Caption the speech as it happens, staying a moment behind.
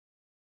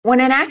When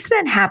an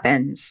accident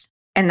happens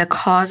and the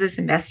cause is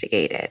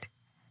investigated,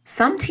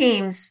 some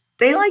teams,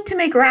 they like to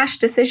make rash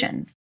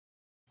decisions,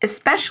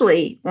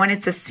 especially when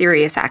it's a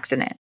serious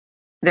accident.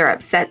 They're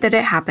upset that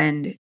it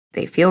happened,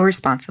 they feel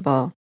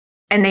responsible,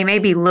 and they may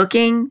be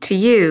looking to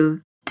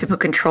you to put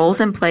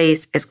controls in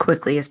place as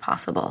quickly as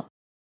possible.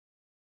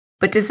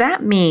 But does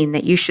that mean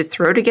that you should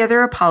throw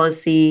together a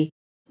policy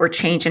or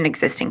change an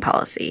existing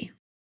policy?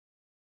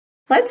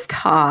 Let's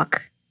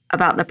talk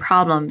about the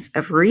problems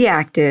of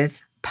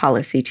reactive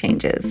policy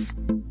changes.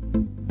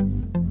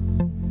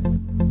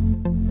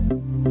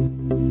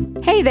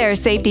 Hey there,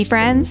 safety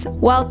friends.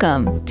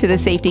 Welcome to the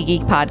Safety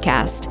Geek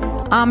Podcast.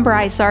 I'm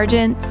Bri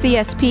Sargent,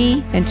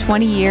 CSP and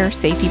 20-year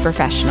safety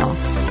professional.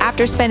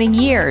 After spending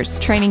years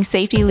training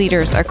safety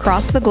leaders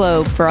across the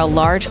globe for a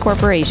large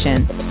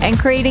corporation and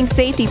creating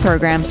safety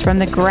programs from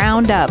the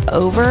ground up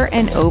over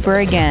and over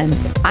again,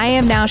 I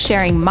am now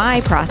sharing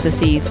my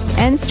processes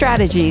and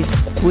strategies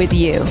with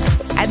you.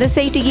 At The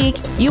Safety Geek,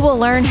 you will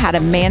learn how to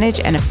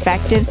manage an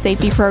effective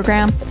safety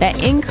program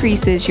that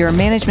increases your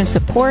management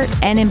support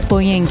and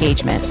employee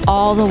engagement,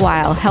 all the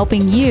while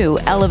helping you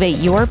elevate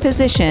your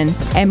position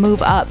and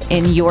move up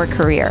in your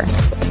career.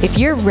 If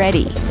you're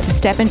ready to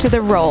step into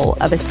the role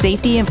of a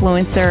safety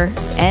influencer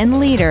and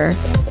leader,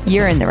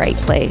 you're in the right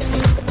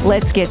place.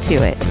 Let's get to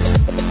it.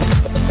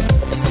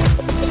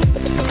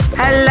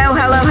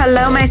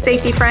 Hello, my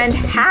safety friend.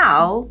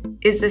 How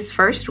is this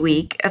first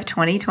week of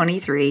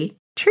 2023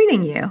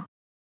 treating you?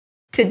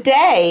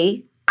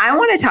 Today, I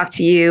want to talk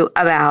to you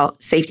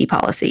about safety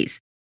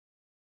policies.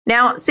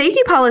 Now,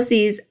 safety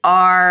policies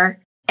are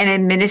an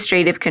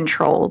administrative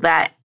control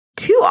that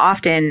too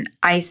often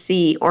I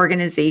see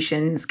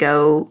organizations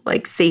go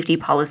like safety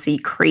policy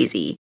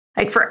crazy.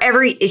 Like for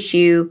every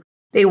issue,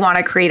 they want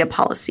to create a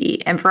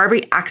policy. And for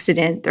every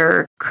accident,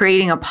 they're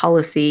creating a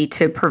policy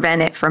to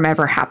prevent it from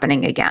ever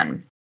happening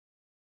again.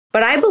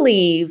 But I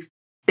believe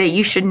that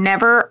you should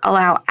never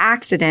allow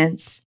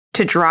accidents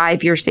to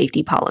drive your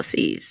safety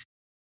policies.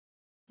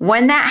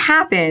 When that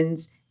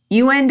happens,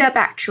 you end up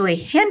actually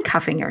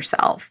handcuffing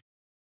yourself.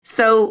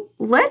 So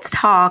let's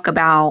talk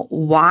about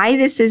why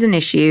this is an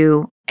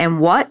issue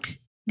and what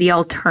the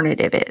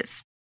alternative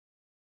is.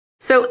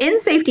 So in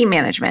safety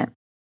management,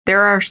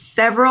 there are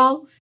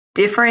several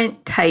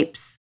different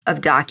types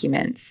of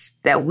documents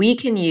that we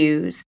can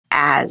use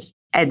as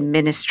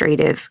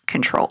administrative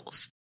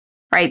controls,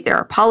 right? There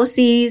are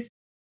policies,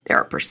 there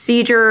are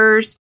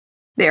procedures,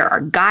 there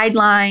are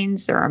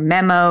guidelines, there are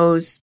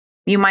memos.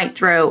 You might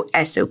throw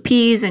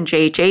SOPs and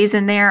JHAs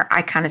in there.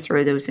 I kind of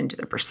throw those into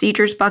the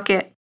procedures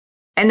bucket.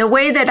 And the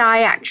way that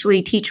I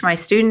actually teach my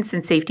students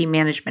in Safety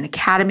Management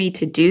Academy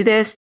to do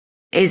this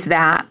is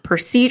that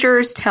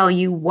procedures tell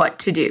you what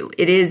to do.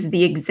 It is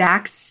the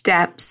exact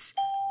steps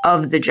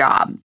of the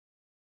job.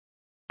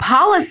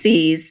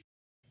 Policies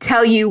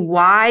tell you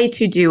why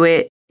to do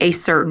it a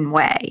certain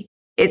way.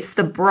 It's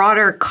the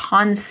broader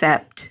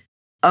concept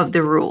of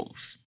the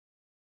rules.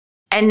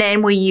 And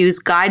then we use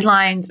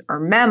guidelines or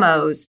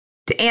memos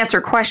to answer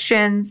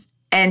questions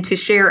and to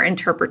share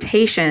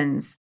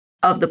interpretations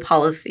of the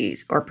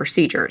policies or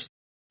procedures.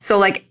 So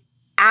like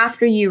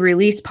after you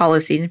release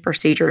policies and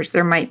procedures,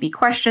 there might be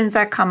questions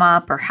that come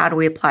up or how do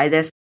we apply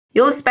this?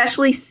 You'll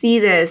especially see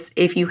this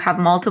if you have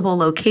multiple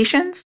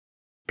locations.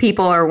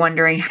 People are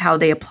wondering how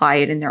they apply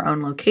it in their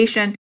own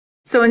location.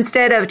 So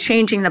instead of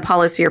changing the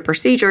policy or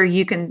procedure,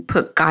 you can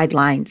put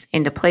guidelines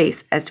into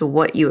place as to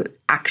what you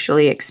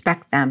actually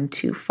expect them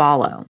to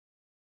follow.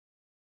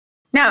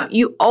 Now,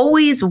 you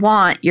always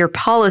want your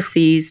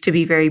policies to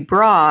be very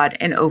broad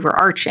and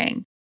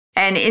overarching.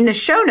 And in the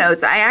show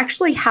notes, I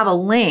actually have a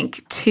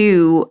link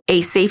to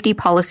a safety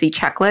policy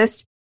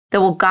checklist that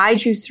will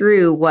guide you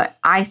through what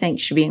I think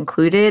should be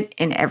included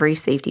in every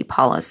safety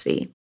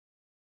policy.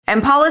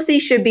 And policy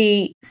should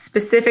be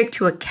specific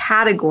to a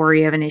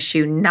category of an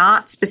issue,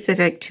 not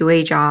specific to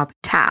a job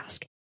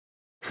task.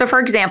 So for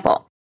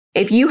example,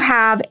 if you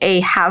have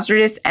a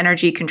hazardous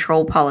energy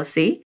control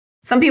policy,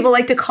 some people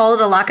like to call it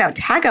a lockout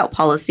tagout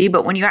policy,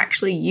 but when you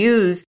actually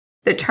use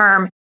the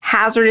term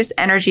hazardous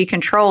energy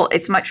control,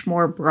 it's much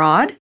more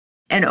broad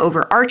and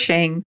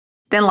overarching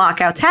than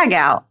lockout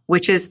tagout,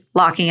 which is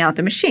locking out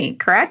the machine,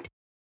 correct?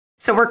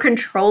 So we're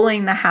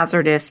controlling the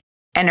hazardous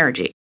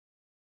energy.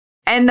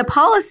 And the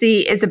policy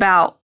is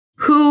about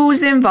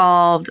who's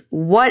involved,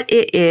 what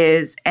it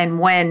is, and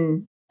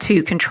when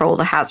to control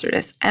the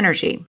hazardous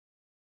energy.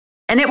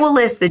 And it will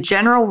list the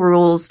general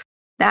rules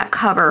that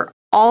cover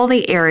all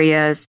the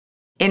areas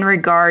in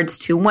regards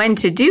to when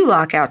to do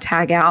lockout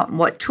tagout and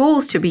what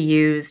tools to be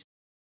used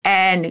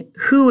and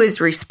who is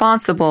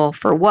responsible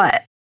for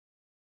what.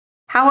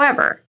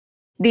 However,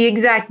 the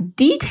exact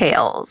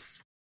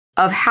details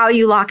of how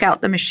you lock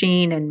out the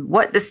machine and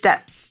what the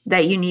steps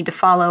that you need to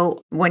follow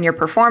when you're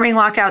performing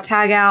lockout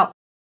tagout,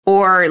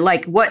 or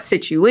like what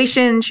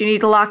situations you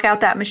need to lock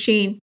out that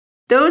machine,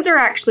 those are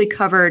actually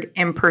covered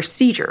in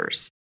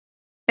procedures.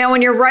 Now,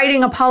 when you're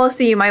writing a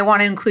policy, you might want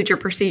to include your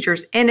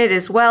procedures in it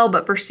as well,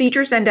 but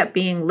procedures end up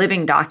being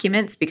living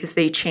documents because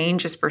they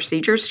change as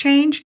procedures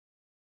change.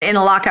 In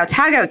a lockout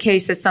tagout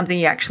case, it's something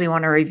you actually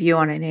want to review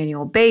on an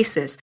annual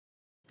basis.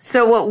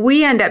 So what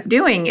we end up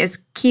doing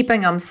is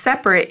keeping them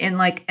separate in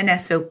like an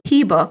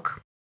SOP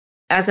book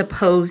as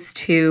opposed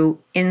to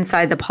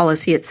inside the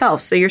policy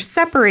itself. So you're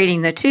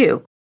separating the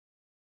two.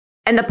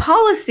 And the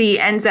policy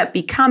ends up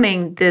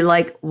becoming the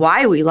like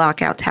why we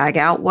lockout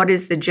tagout. What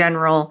is the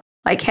general,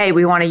 like, hey,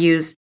 we want to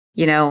use,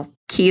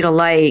 keyed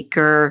alike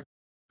or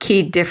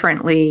keyed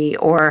differently,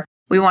 or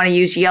we want to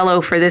use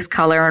yellow for this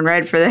color and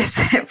red for this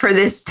for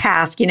this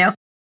task,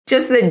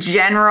 just the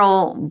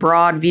general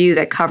broad view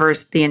that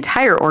covers the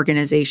entire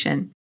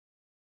organization.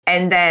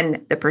 And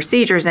then the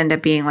procedures end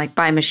up being like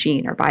by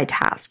machine or by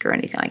task or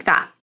anything like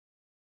that.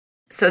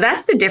 So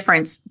that's the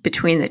difference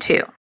between the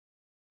two.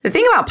 The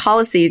thing about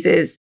policies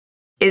is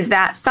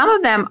that some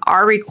of them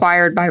are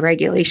required by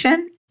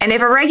regulation. And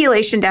if a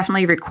regulation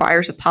definitely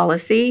requires a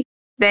policy,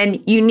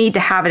 then you need to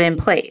have it in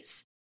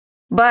place.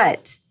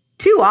 But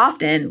too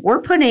often,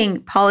 we're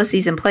putting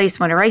policies in place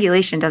when a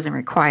regulation doesn't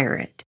require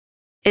it.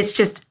 It's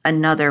just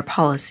another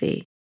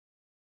policy.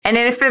 And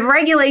if a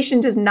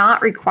regulation does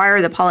not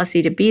require the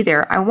policy to be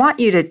there, I want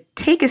you to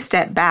take a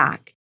step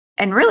back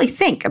and really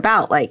think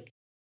about, like,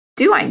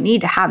 do I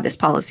need to have this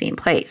policy in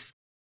place?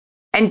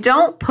 And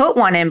don't put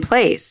one in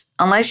place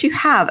unless you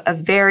have a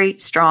very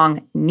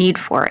strong need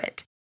for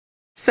it.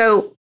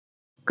 So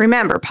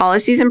remember,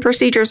 policies and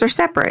procedures are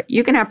separate.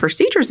 You can have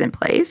procedures in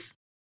place,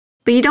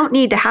 but you don't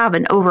need to have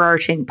an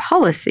overarching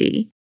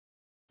policy,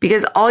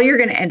 because all you're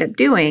going to end up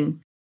doing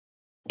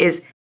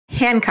is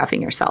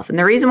handcuffing yourself. And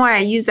the reason why I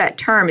use that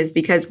term is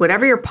because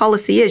whatever your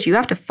policy is, you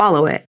have to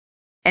follow it.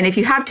 And if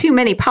you have too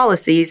many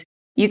policies,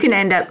 you can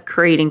end up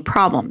creating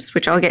problems,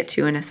 which I'll get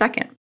to in a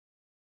second.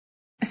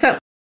 So,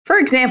 for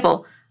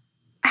example,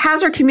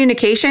 hazard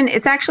communication,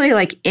 it's actually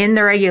like in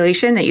the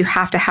regulation that you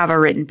have to have a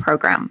written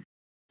program,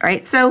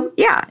 right? So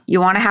yeah, you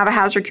want to have a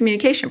hazard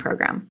communication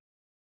program.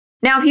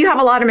 Now, if you have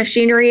a lot of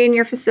machinery in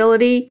your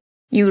facility,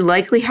 you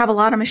likely have a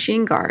lot of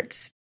machine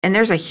guards. And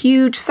there's a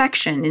huge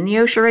section in the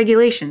OSHA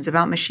regulations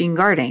about machine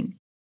guarding.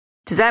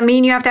 Does that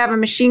mean you have to have a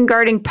machine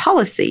guarding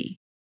policy?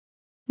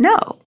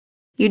 No,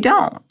 you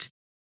don't.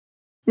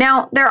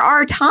 Now, there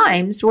are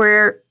times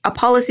where a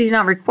policy is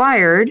not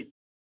required,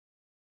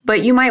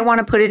 but you might want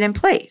to put it in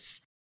place.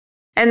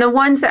 And the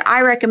ones that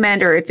I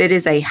recommend are if it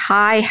is a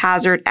high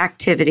hazard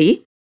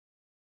activity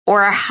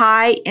or a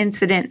high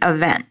incident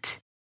event.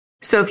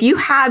 So if you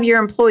have your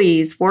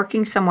employees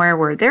working somewhere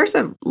where there's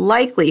a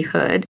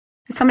likelihood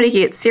that somebody could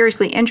get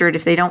seriously injured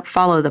if they don't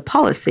follow the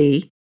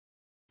policy,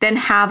 then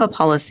have a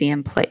policy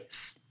in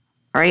place,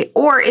 right?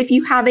 Or if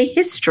you have a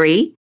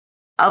history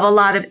of a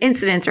lot of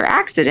incidents or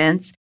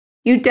accidents,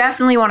 you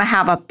definitely want to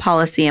have a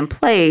policy in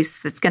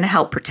place that's going to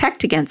help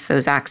protect against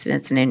those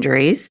accidents and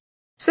injuries.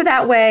 So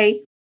that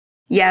way,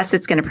 yes,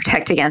 it's going to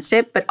protect against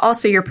it, but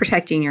also you're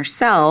protecting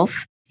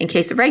yourself in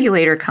case a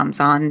regulator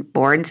comes on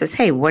board and says,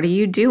 hey, what are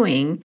you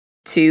doing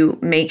to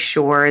make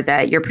sure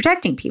that you're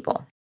protecting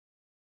people?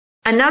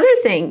 Another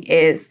thing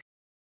is,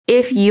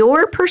 if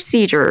your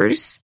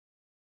procedures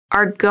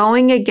are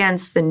going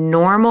against the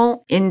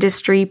normal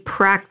industry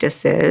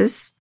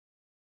practices,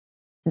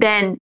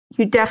 then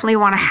you definitely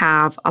want to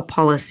have a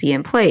policy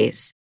in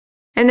place.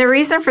 And the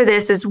reason for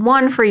this is,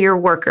 one, for your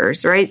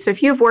workers, right? So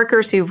if you have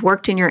workers who've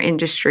worked in your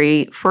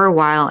industry for a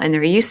while and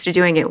they're used to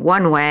doing it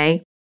one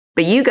way,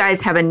 but you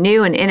guys have a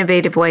new and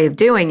innovative way of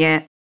doing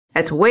it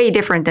that's way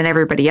different than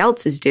everybody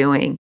else is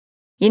doing,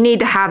 you need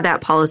to have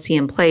that policy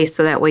in place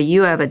so that way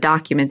you have a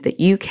document that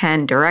you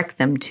can direct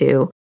them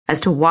to as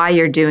to why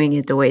you're doing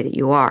it the way that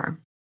you are.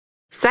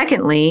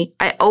 Secondly,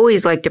 I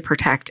always like to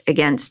protect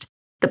against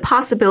the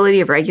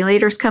possibility of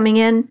regulators coming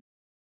in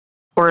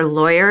or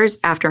lawyers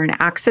after an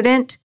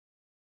accident,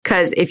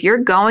 because if you're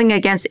going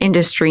against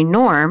industry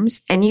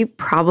norms, and you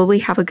probably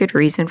have a good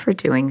reason for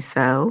doing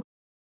so,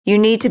 you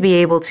need to be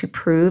able to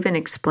prove and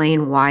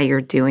explain why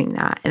you're doing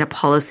that, and a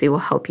policy will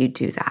help you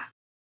do that.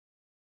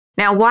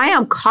 Now, why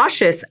I'm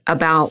cautious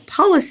about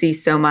policy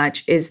so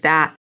much is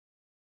that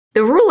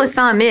the rule of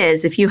thumb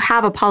is if you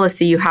have a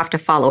policy, you have to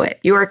follow it.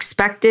 You're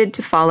expected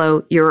to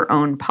follow your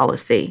own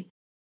policy.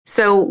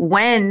 So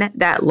when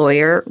that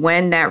lawyer,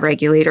 when that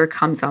regulator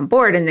comes on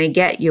board and they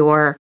get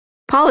your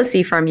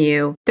policy from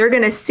you, they're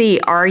going to see,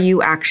 are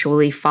you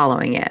actually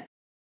following it?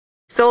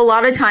 So a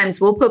lot of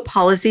times we'll put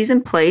policies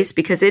in place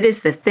because it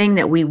is the thing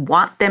that we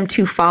want them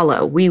to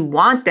follow. We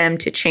want them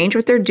to change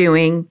what they're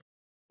doing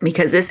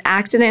because this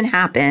accident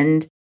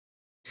happened.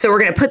 So we're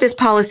going to put this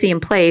policy in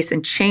place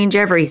and change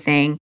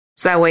everything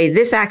so that way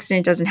this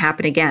accident doesn't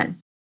happen again.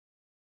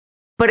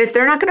 But if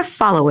they're not going to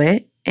follow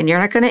it and you're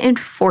not going to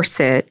enforce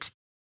it,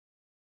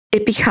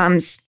 it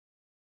becomes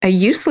a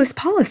useless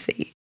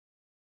policy.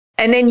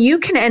 And then you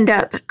can end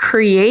up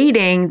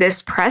creating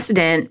this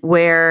precedent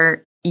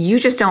where you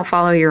just don't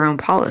follow your own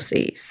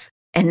policies.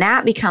 And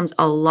that becomes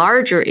a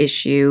larger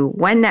issue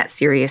when that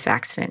serious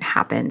accident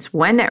happens,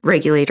 when that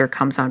regulator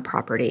comes on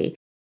property,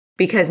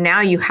 because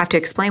now you have to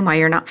explain why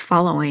you're not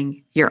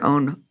following your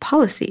own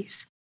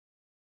policies.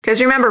 Because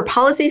remember,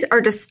 policies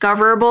are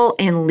discoverable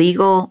in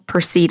legal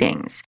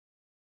proceedings.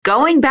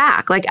 going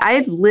back, like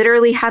I've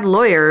literally had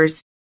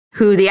lawyers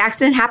who the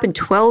accident happened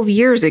 12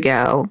 years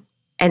ago,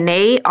 and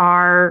they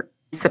are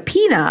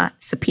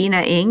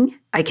subpoenaing,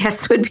 I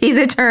guess would be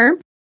the term.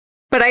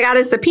 But I got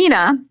a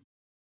subpoena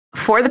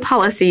for the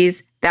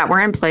policies that were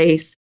in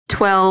place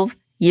 12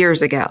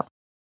 years ago.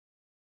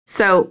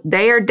 So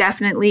they are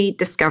definitely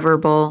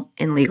discoverable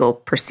in legal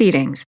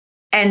proceedings.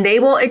 And they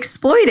will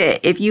exploit it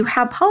if you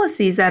have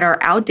policies that are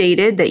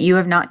outdated, that you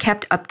have not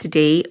kept up to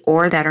date,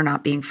 or that are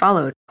not being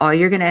followed. All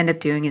you're going to end up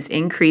doing is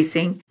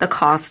increasing the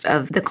cost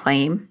of the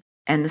claim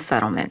and the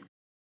settlement.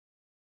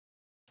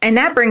 And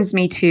that brings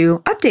me to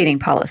updating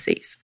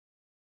policies.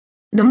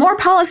 The more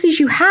policies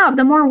you have,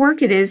 the more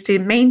work it is to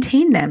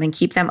maintain them and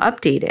keep them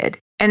updated.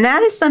 And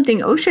that is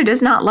something OSHA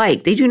does not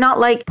like. They do not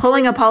like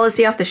pulling a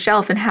policy off the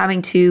shelf and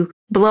having to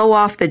blow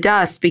off the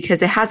dust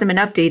because it hasn't been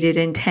updated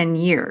in 10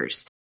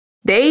 years.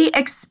 They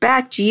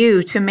expect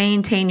you to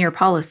maintain your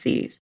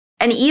policies.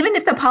 And even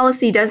if the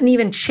policy doesn't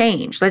even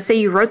change, let's say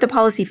you wrote the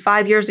policy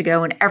 5 years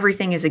ago and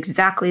everything is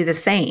exactly the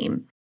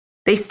same,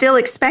 they still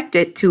expect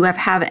it to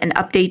have an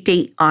update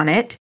date on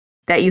it,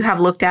 that you have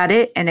looked at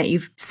it and that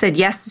you've said,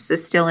 yes, this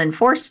is still in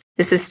force.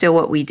 This is still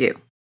what we do.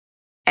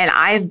 And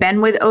I've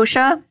been with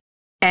OSHA,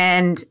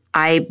 and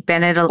I've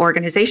been at an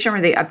organization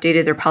where they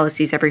updated their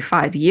policies every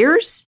 5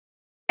 years.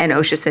 And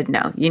OSHA said,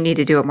 no, you need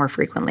to do it more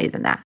frequently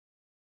than that.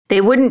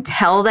 They wouldn't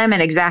tell them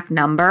an exact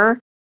number,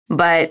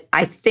 but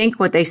I think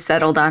what they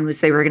settled on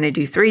was they were going to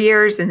do 3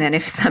 years. And then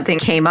if something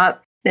came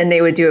up, then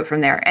they would do it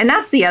from there. And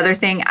that's the other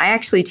thing. I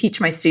actually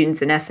teach my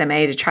students in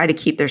SMA to try to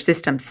keep their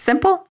systems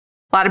simple.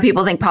 A lot of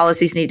people think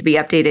policies need to be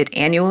updated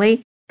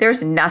annually.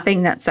 There's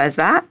nothing that says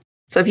that.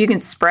 So if you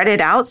can spread it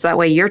out so that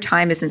way your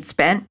time isn't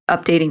spent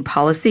updating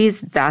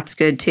policies, that's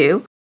good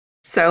too.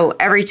 So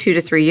every 2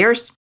 to 3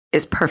 years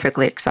is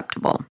perfectly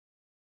acceptable.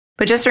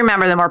 But just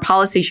remember, the more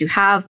policies you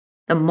have,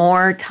 the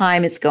more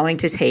time it's going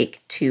to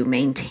take to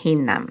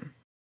maintain them,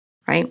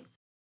 right?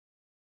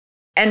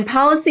 And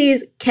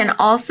policies can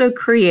also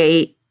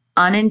create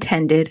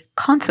unintended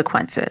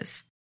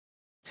consequences.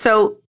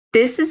 So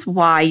this is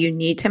why you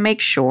need to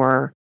make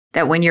sure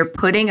that when you're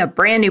putting a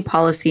brand new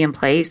policy in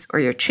place or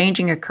you're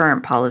changing a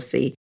current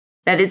policy,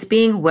 that it's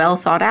being well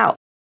thought out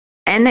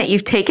and that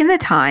you've taken the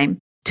time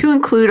to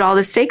include all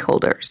the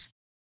stakeholders.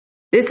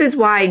 This is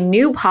why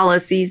new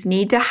policies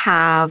need to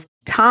have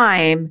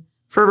time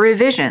for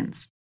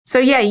revisions. So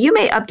yeah, you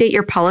may update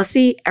your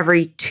policy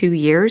every 2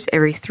 years,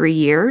 every 3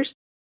 years,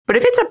 but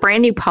if it's a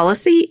brand new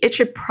policy, it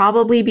should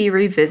probably be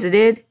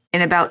revisited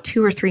in about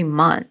 2 or 3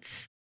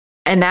 months.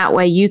 And that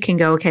way you can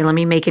go, okay, let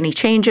me make any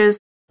changes.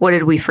 What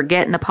did we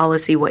forget in the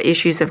policy? What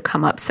issues have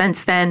come up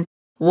since then?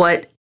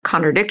 What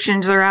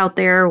contradictions are out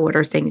there? What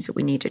are things that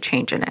we need to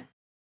change in it?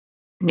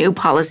 New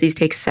policies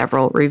take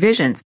several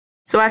revisions.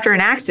 So after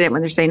an accident,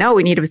 when they're saying, oh,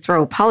 we need to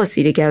throw a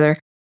policy together,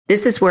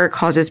 this is where it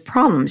causes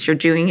problems. You're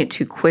doing it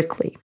too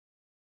quickly.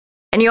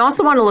 And you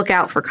also want to look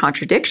out for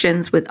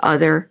contradictions with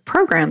other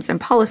programs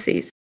and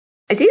policies.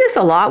 I see this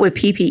a lot with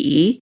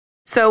PPE.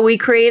 So we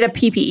create a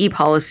PPE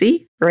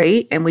policy,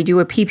 right? And we do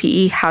a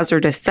PPE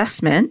hazard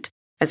assessment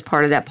as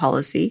part of that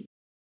policy.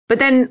 But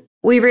then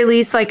we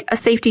release like a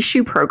safety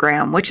shoe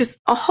program, which is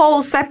a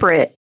whole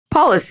separate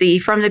policy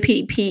from the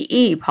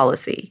PPE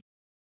policy.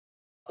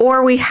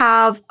 Or we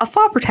have a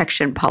fall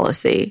protection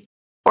policy,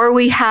 or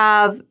we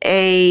have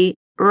a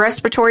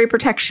respiratory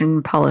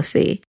protection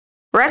policy.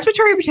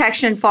 Respiratory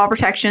protection, fall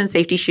protection,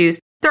 safety shoes,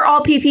 they're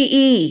all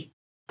PPE.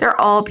 They're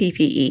all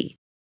PPE.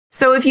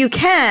 So if you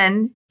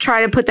can,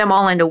 try to put them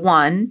all into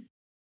one.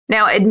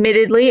 Now,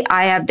 admittedly,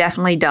 I have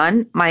definitely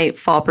done my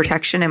fall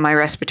protection and my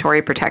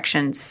respiratory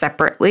protection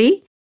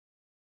separately,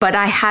 but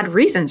I had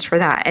reasons for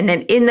that. And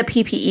then in the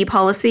PPE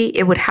policy,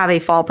 it would have a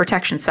fall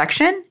protection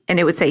section and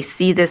it would say,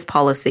 see this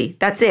policy.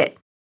 That's it.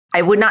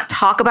 I would not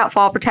talk about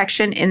fall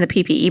protection in the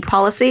PPE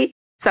policy,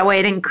 so that way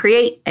I didn't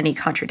create any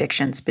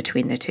contradictions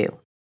between the two.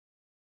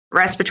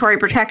 Respiratory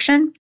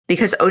protection,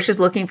 because OSHA is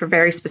looking for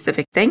very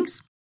specific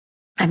things,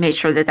 I made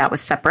sure that that was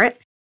separate.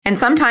 And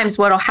sometimes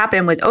what will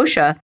happen with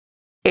OSHA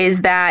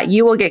is that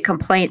you will get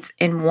complaints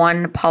in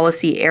one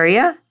policy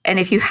area. And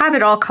if you have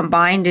it all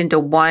combined into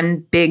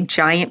one big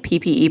giant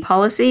PPE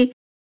policy,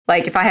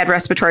 like if I had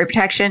respiratory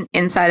protection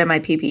inside of my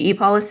PPE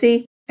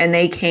policy and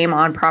they came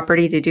on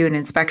property to do an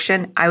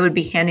inspection, I would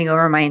be handing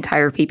over my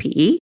entire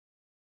PPE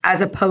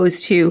as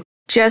opposed to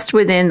just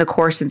within the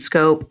course and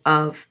scope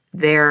of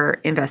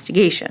their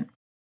investigation.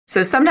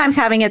 So sometimes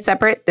having it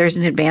separate, there's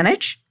an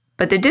advantage,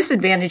 but the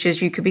disadvantage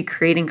is you could be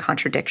creating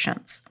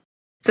contradictions.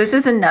 So this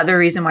is another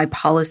reason why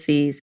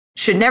policies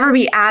should never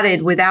be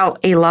added without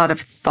a lot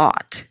of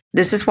thought.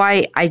 This is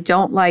why I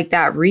don't like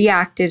that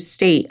reactive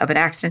state of an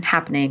accident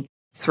happening,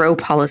 throw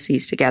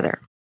policies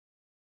together.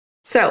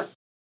 So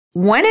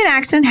when an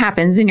accident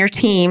happens and your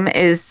team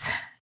is,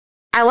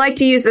 I like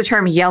to use the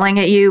term yelling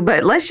at you,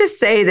 but let's just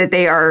say that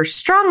they are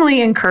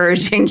strongly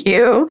encouraging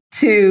you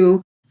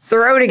to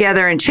throw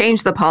together and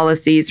change the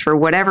policies for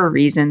whatever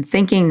reason,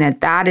 thinking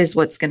that that is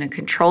what's going to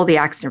control the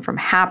accident from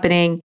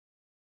happening.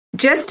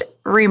 Just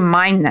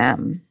remind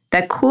them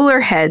that cooler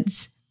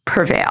heads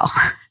prevail.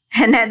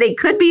 and that they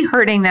could be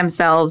hurting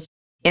themselves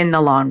in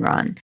the long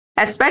run,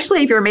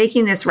 especially if you're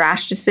making this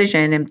rash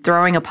decision and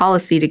throwing a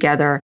policy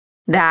together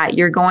that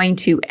you're going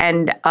to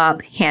end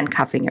up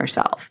handcuffing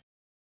yourself.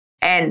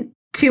 And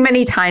too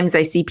many times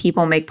I see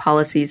people make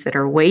policies that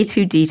are way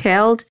too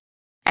detailed,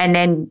 and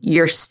then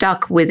you're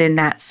stuck within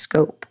that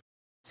scope.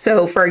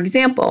 So, for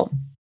example,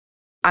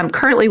 I'm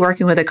currently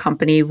working with a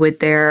company with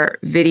their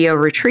video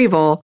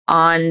retrieval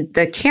on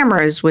the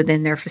cameras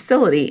within their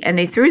facility. And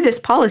they threw this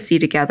policy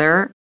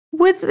together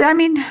with,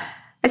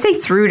 I say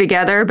threw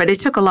together, but it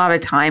took a lot of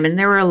time and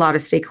there were a lot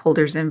of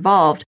stakeholders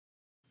involved.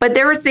 But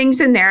there were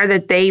things in there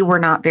that they were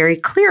not very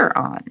clear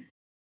on.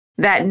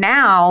 That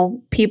now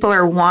people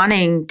are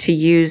wanting to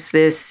use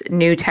this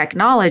new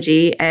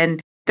technology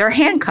and they're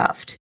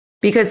handcuffed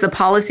because the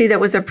policy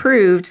that was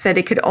approved said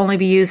it could only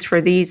be used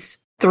for these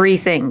 3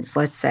 things,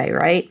 let's say,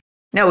 right?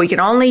 No, we can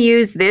only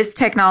use this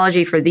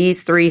technology for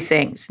these 3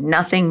 things,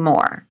 nothing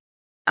more.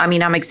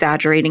 I'm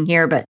exaggerating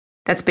here, but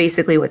that's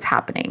basically what's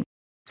happening.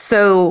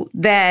 So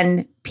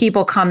then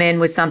people come in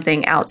with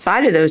something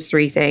outside of those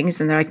 3 things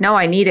and they're like, no,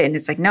 I need it. And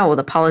it's like, no, well,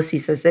 the policy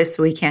says this,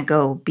 so we can't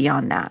go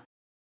beyond that.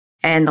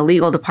 And the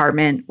legal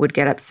department would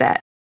get upset.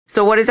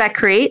 So what does that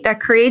create?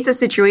 That creates a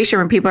situation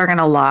where people are going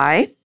to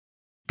lie.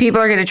 People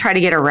are going to try to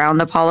get around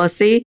the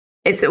policy.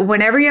 It's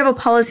whenever you have a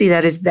policy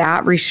that is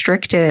that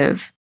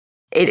restrictive,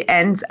 it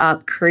ends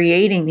up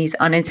creating these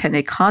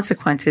unintended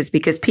consequences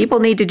because people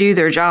need to do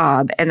their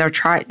job and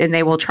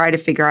they will try to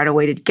figure out a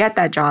way to get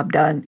that job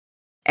done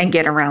and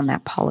get around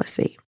that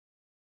policy.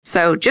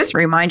 So just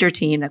remind your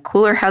team that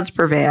cooler heads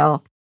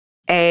prevail.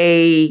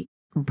 A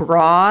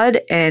broad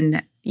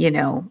and,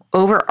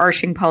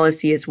 overarching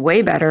policy is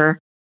way better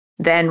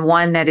than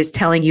one that is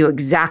telling you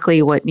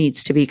exactly what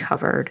needs to be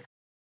covered.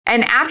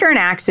 And after an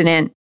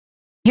accident,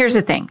 here's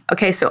the thing.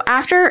 Okay, so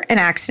after an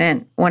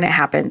accident, when it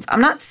happens,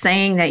 I'm not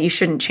saying that you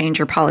shouldn't change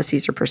your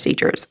policies or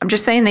procedures. I'm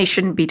just saying they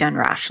shouldn't be done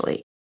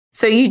rashly.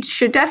 So you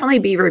should definitely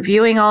be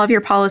reviewing all of your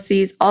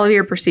policies, all of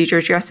your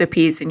procedures, your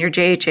SOPs, and your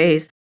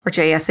JHAs or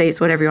JSAs,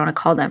 whatever you want to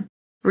call them,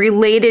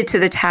 related to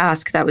the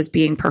task that was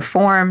being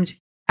performed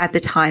at the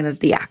time of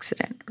the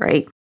accident,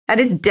 right? That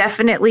is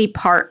definitely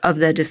part of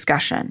the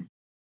discussion.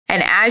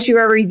 And as you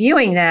are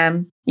reviewing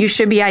them, you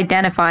should be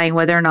identifying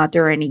whether or not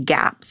there are any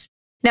gaps.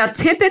 Now,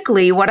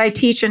 typically, what I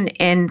teach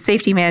in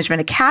Safety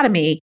Management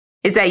Academy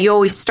is that you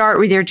always start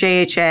with your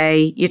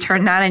JHA, you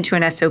turn that into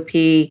an SOP,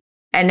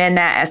 and then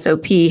that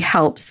SOP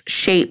helps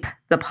shape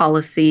the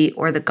policy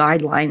or the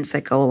guidelines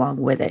that go along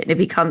with it. And it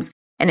becomes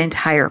an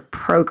entire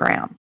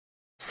program.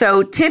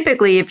 So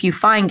typically, if you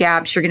find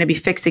gaps, you're going to be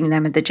fixing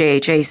them at the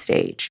JHA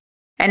stage.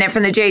 And then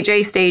from the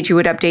JHA stage, you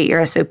would update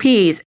your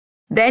SOPs.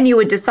 Then you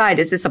would decide,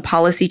 is this a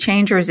policy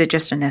change or is it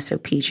just an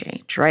SOP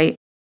change, right?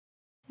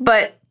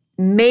 But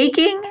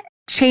making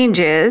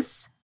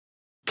changes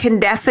can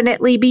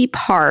definitely be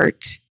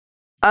part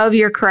of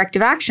your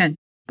corrective action.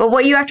 But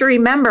what you have to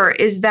remember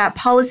is that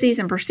policies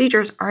and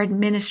procedures are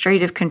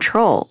administrative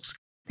controls.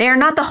 They are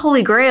not the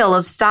holy grail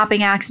of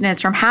stopping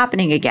accidents from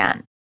happening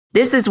again.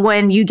 This is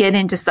when you get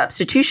into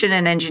substitution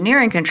and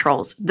engineering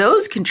controls.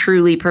 Those can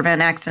truly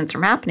prevent accidents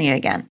from happening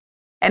again.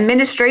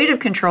 Administrative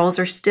controls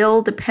are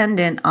still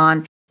dependent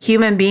on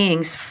human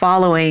beings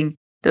following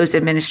those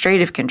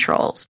administrative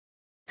controls.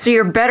 So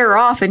you're better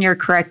off in your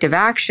corrective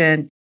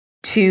action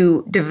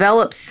to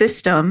develop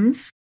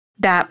systems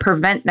that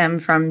prevent them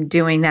from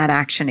doing that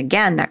action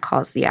again that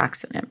caused the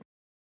accident,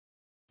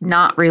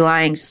 not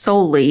relying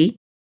solely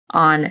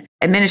on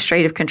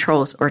administrative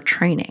controls or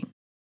training.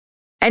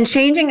 And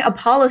changing a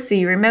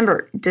policy,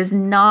 remember, does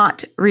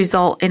not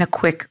result in a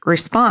quick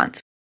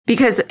response,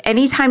 because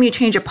anytime you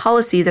change a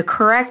policy, the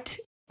correct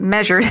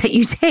measure that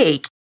you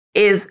take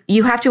is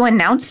you have to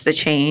announce the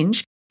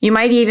change. You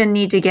might even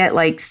need to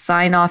get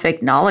sign-off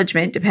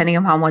acknowledgement, depending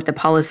upon what the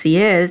policy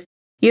is.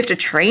 You have to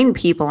train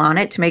people on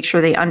it to make sure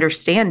they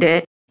understand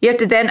it. You have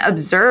to then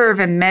observe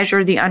and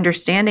measure the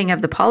understanding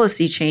of the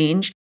policy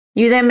change.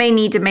 You then may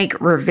need to make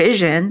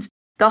revisions.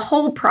 The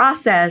whole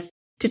process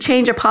to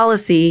change a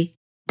policy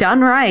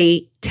done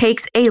right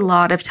takes a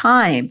lot of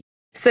time.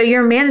 So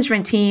your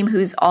management team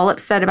who's all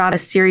upset about a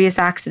serious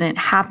accident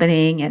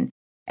happening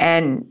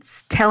and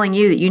telling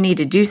you that you need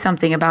to do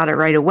something about it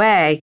right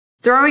away,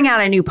 throwing out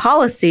a new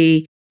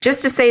policy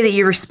just to say that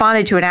you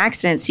responded to an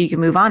accident so you can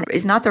move on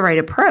is not the right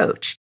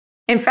approach.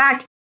 In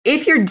fact,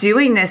 if you're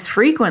doing this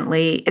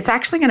frequently, it's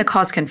actually going to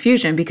cause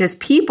confusion because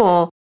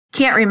people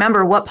can't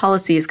remember what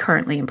policy is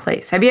currently in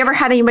place. Have you ever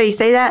had anybody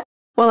say that?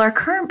 Well, our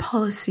current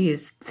policy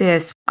is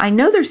this. I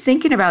know they're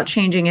thinking about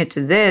changing it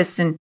to this.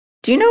 And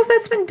do you know if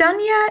that's been done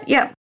yet?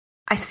 Yeah,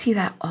 I see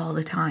that all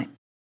the time.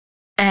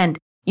 And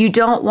you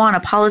don't want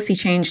a policy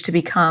change to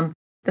become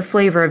the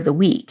flavor of the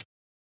week.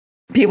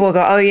 People will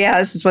go, oh yeah,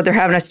 this is what they're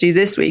having us do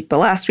this week. But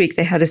last week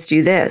they had us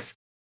do this.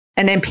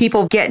 And then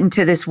people get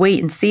into this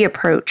wait and see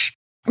approach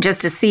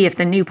just to see if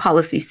the new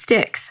policy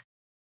sticks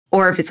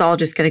or if it's all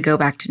just going to go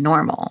back to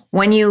normal.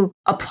 When you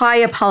apply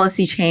a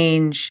policy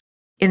change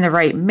in the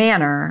right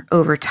manner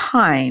over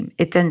time,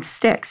 it then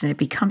sticks and it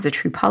becomes a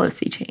true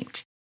policy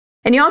change.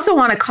 And you also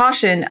want to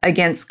caution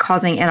against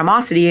causing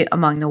animosity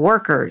among the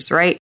workers,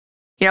 right?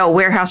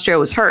 Warehouse Joe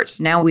was hurt.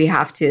 So now we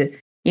have to,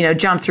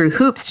 jump through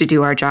hoops to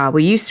do our job.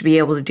 We used to be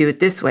able to do it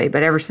this way,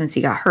 but ever since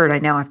he got hurt, I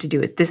now have to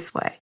do it this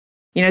way.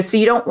 So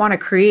you don't want to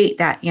create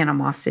that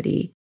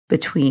animosity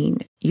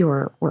between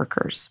your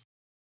workers.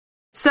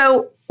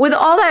 So with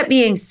all that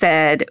being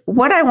said,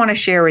 what I want to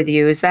share with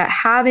you is that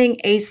having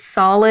a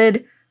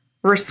solid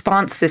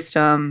response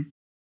system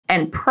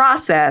and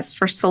process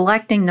for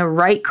selecting the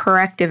right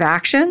corrective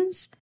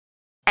actions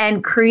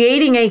and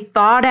creating a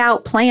thought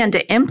out plan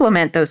to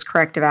implement those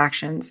corrective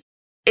actions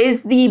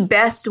is the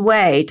best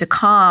way to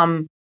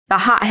calm the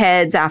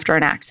hotheads after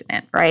an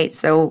accident, right?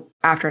 So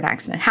after an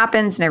accident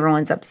happens and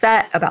everyone's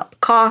upset about the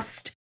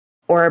cost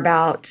or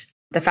about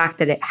the fact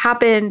that it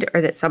happened or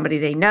that somebody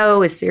they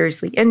know is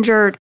seriously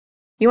injured,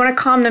 you want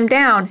to calm them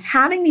down.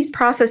 Having these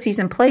processes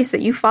in place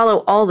that you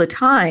follow all the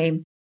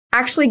time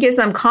actually gives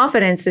them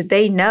confidence that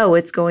they know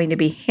it's going to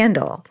be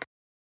handled.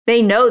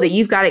 They know that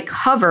you've got it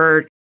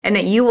covered and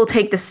that you will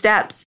take the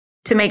steps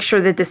to make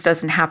sure that this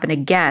doesn't happen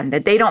again,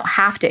 that they don't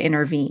have to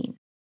intervene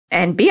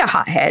and be a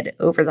hothead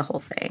over the whole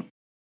thing.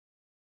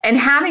 And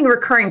having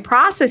recurring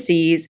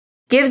processes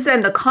gives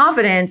them the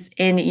confidence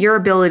in your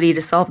ability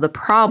to solve the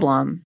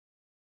problem.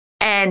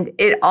 And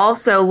it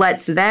also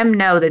lets them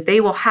know that they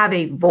will have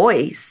a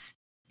voice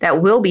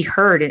that will be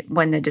heard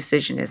when the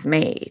decision is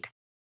made.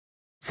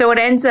 So it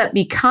ends up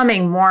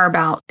becoming more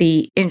about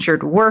the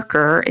injured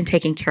worker and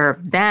taking care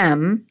of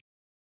them.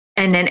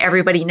 And then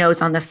everybody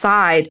knows on the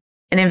side,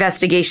 an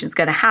investigation is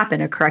going to happen,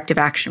 a corrective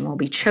action will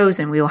be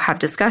chosen. We will have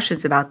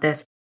discussions about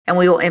this and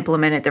we will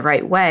implement it the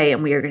right way.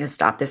 And we are going to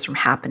stop this from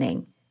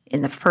happening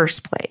in the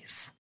first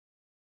place.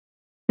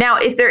 Now,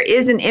 if there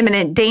is an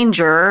imminent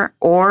danger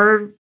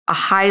or a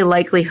high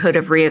likelihood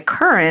of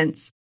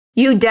reoccurrence,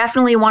 you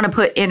definitely want to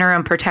put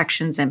interim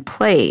protections in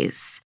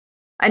place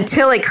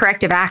until a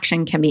corrective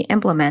action can be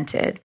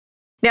implemented.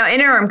 Now,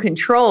 interim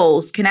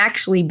controls can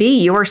actually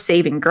be your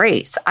saving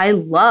grace. I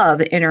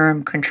love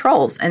interim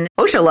controls, and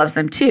OSHA loves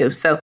them too.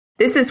 So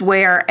this is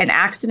where an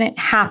accident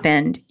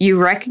happened.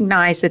 You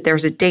recognize that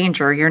there's a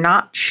danger. You're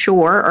not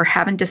sure or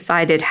haven't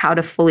decided how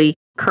to fully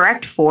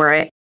correct for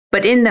it.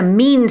 But in the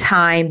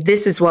meantime,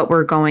 this is what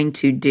we're going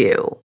to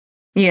do.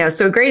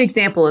 So a great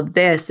example of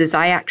this is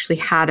I actually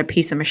had a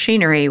piece of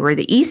machinery where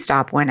the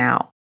e-stop went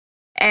out.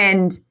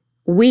 And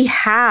we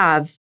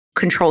have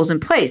controls in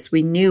place.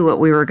 We knew what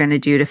we were going to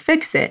do to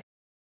fix it.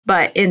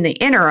 But in the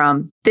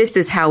interim, this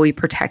is how we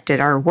protected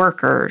our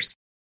workers.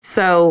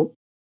 So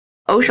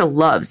OSHA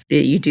loves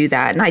that you do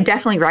that. And I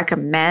definitely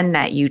recommend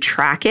that you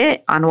track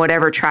it on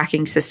whatever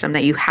tracking system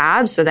that you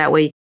have. So that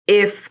way,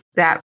 if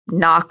that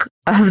knock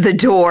of the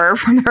door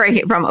from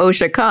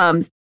OSHA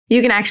comes,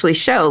 you can actually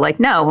show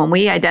no, when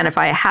we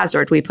identify a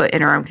hazard, we put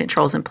interim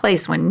controls in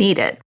place when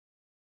needed.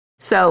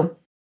 So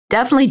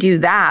definitely do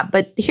that.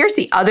 But here's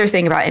the other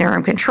thing about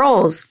interim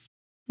controls.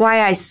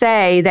 Why I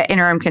say that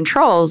interim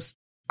controls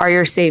are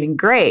your saving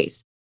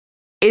grace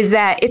is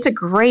that it's a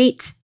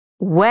great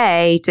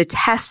way to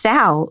test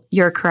out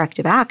your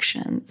corrective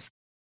actions.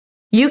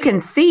 You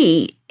can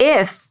see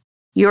if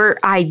your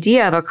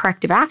idea of a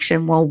corrective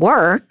action will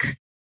work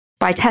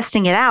by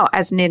testing it out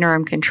as an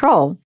interim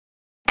control.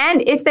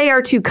 And if they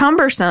are too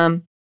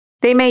cumbersome,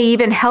 they may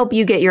even help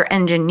you get your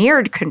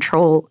engineered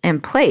control in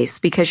place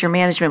because your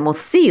management will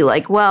see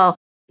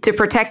to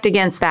protect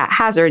against that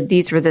hazard,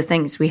 these were the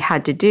things we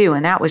had to do.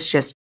 And that was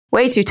just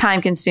way too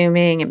time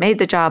consuming. It made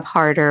the job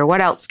harder.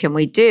 What else can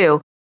we do?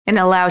 And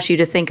it allows you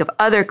to think of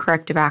other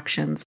corrective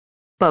actions.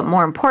 But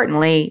more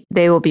importantly,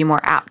 they will be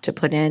more apt to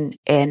put in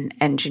an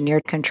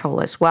engineered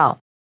control as well.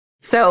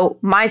 So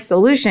my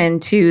solution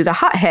to the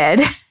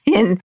hothead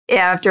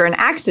after an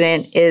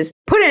accident is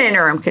put an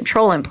interim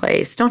control in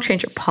place. Don't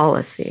change your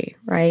policy,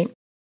 right?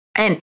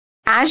 And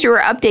as you're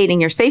updating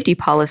your safety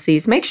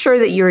policies, make sure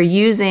that you're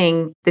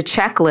using the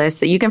checklist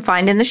that you can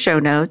find in the show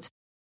notes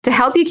to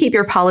help you keep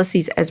your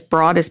policies as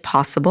broad as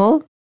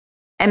possible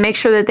and make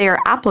sure that they are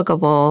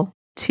applicable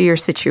to your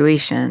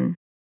situation.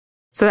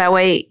 So that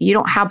way you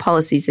don't have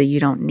policies that you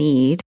don't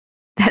need,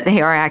 that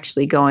they are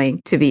actually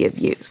going to be of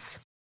use.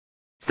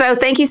 So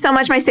thank you so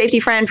much, my safety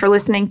friend, for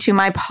listening to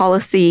my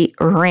policy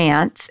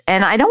rant.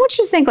 And I don't want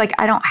you to think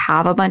I don't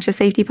have a bunch of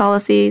safety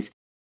policies.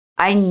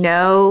 I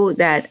know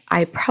that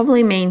I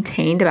probably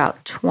maintained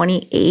about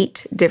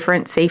 28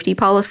 different safety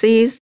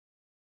policies,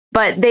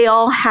 but they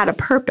all had a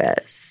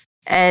purpose.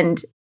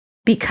 And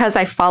because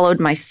I followed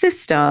my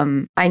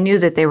system, I knew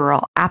that they were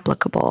all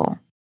applicable.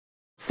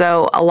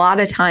 So a lot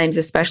of times,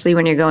 especially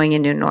when you're going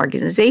into an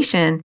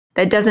organization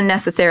that doesn't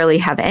necessarily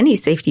have any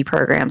safety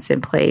programs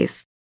in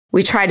place,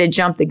 we try to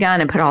jump the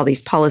gun and put all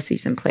these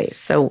policies in place.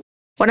 So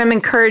what I'm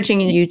encouraging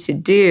you to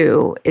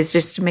do is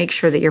just to make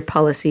sure that your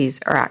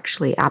policies are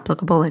actually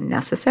applicable and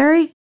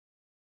necessary,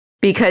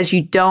 because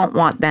you don't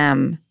want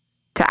them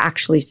to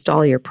actually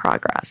stall your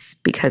progress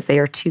because they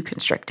are too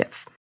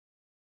constrictive.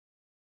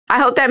 I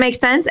hope that makes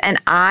sense,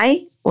 and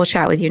I will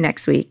chat with you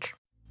next week.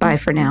 Bye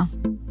for now.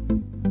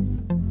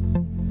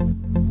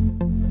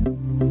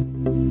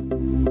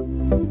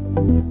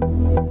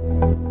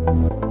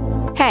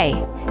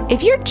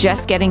 If you're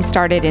just getting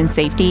started in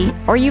safety,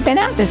 or you've been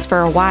at this for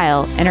a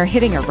while and are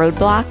hitting a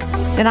roadblock,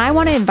 then I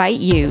want to invite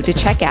you to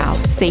check out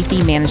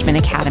Safety Management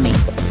Academy.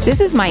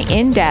 This is my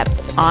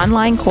in-depth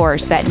online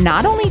course that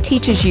not only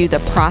teaches you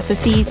the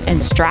processes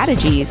and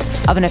strategies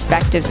of an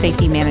effective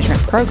safety management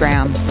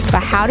program,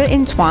 but how to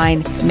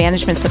entwine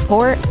management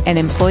support and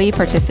employee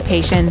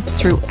participation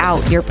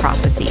throughout your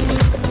processes.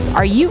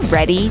 Are you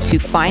ready to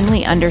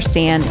finally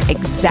understand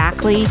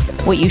exactly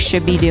what you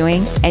should be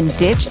doing and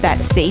ditch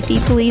that safety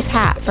police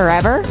hat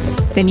forever?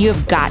 Then you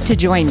have got to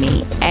join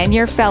me and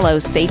your fellow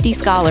safety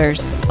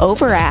scholars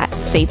over at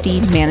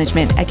Safety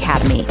Management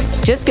Academy.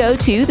 Just go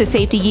to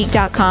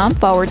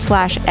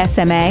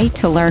thesafetygeek.com/SMA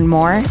to learn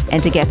more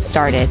and to get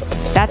started.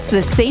 That's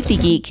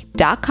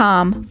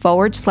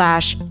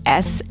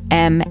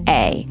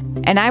thesafetygeek.com/SMA.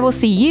 And I will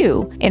see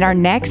you in our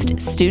next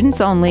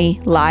students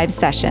only live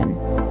session.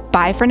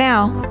 Bye for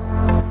now.